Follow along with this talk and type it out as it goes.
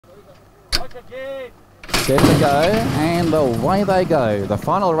Set to go, and away they go. The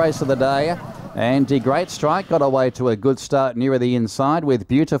final race of the day. And the Great Strike got away to a good start nearer the inside with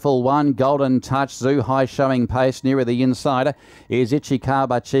Beautiful One, Golden Touch, Zoo High showing pace nearer the inside is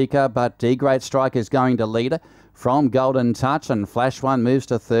Ichikaba Chica, but the Great Strike is going to lead from Golden Touch, and Flash One moves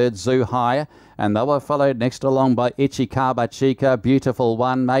to third, Zoo High, and they were followed next along by Ichikaba Chica, Beautiful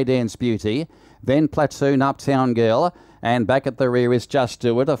One, Maydan's Beauty, then Platoon, Uptown Girl, and back at the rear is Just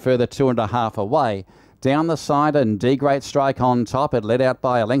Do It, a further 2.5 away. Down the side and D Great Strike on top. It led out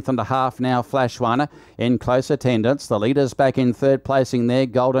by a length and a half now. Flash One in close attendance. The leaders back in third placing there.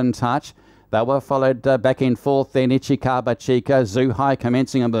 Golden Touch. They were followed back in fourth then Ichikaba Chica. Zoo High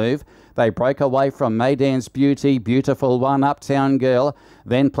commencing a move. They broke away from Maydan's Beauty, Beautiful One, Uptown Girl,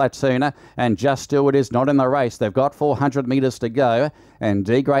 then Platoon, and Just Do It is not in the race. They've got 400 metres to go, and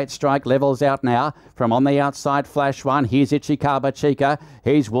D Great Strike levels out now from on the outside. Flash One. Here's Ichikaba Chica.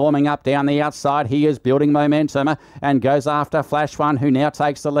 He's warming up down the outside. He is building momentum and goes after Flash One, who now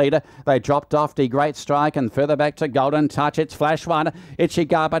takes the lead. They dropped off D Great Strike and further back to Golden Touch. It's Flash One.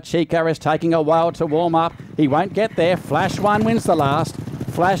 Ichikaba Chica is taking a while to warm up. He won't get there. Flash One wins the last.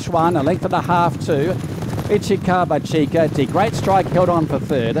 Flash One, a length and a half to Ichikaba Chica. D Great Strike held on for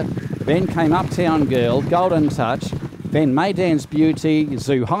third. Then came Uptown Girl, Golden Touch. Then Maydan's Beauty,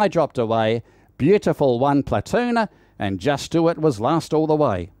 Zoo High dropped away. Beautiful One, Platoon, and Just Do It was last all the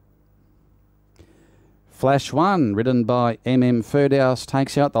way. Flash One, ridden by MM Ferdows,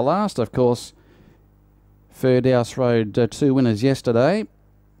 takes out the last. Of course, Ferdows rode 2 winners yesterday.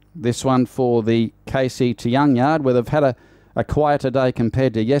 This one for the KC Tiang yard, where they've had a quieter day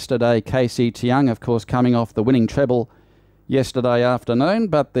compared to yesterday. KC Tiang, of course, coming off the winning treble yesterday afternoon,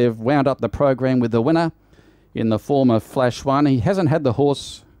 but they've wound up the program with the winner in the form of Flash One. He hasn't had the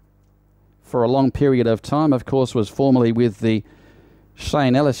horse for a long period of time. Of course, was formerly with the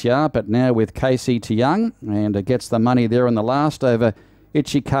Shane Ellis yard, but now with KC Tiang, and gets the money there in the last over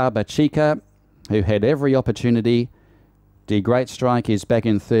Ichikaba Chica, who had every opportunity. D Great Strike is back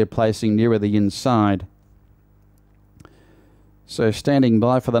in third placing nearer the inside. So standing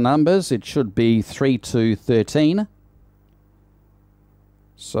by for the numbers, it should be 3-2-13.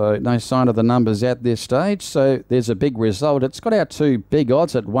 So no sign of the numbers at this stage. So there's a big result. It's got our 2 big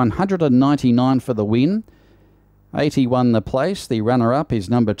odds at 199 for the win. 81 the place. The runner-up is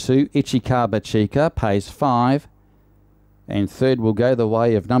number 2, Ichikaba Chica, pays 5. And third will go the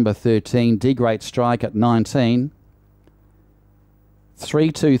way of number 13, D Great Strike at 19.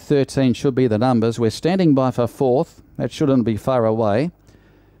 3-2-13 should be the numbers. We're standing by for fourth. That shouldn't be far away.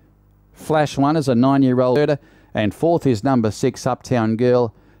 Flash One is a 9-year-old. And fourth is number 6, Uptown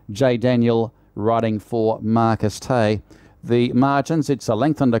Girl, J. Daniel, riding for Marcus Tay. The margins, it's a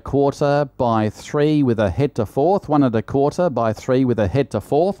length and a quarter by 3 with a head to fourth. 1 1/4 by 3 with a head to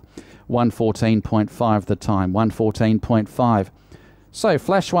fourth. 1:14.5 the time. 1:14.5. So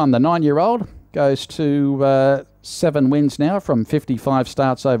Flash One, the 9-year-old, goes to 7 wins now from 55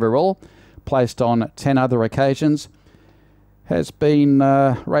 starts overall, placed on 10 other occasions. Has been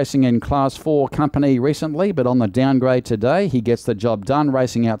racing in Class 4 company recently, but on the downgrade today. He gets the job done,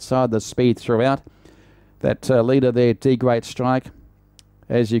 racing outside the speed throughout. That leader there, D Great Strike.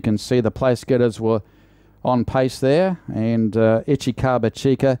 As you can see, the place getters were on pace there, and Ichikaba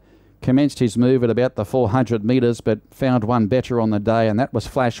Chica commenced his move at about the 400 metres, but found one better on the day, and that was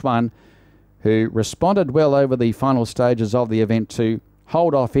Flash One, who responded well over the final stages of the event to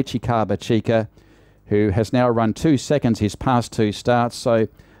hold off Ichikaba Chica, who has now run 2 seconds his past 2 starts. So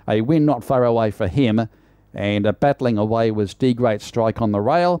a win not far away for him, and battling away was D Great Strike on the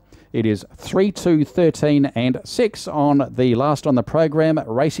rail. It is 3-2-13 and 6 on the last on the program,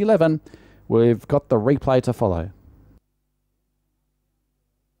 race 11. We've got the replay to follow.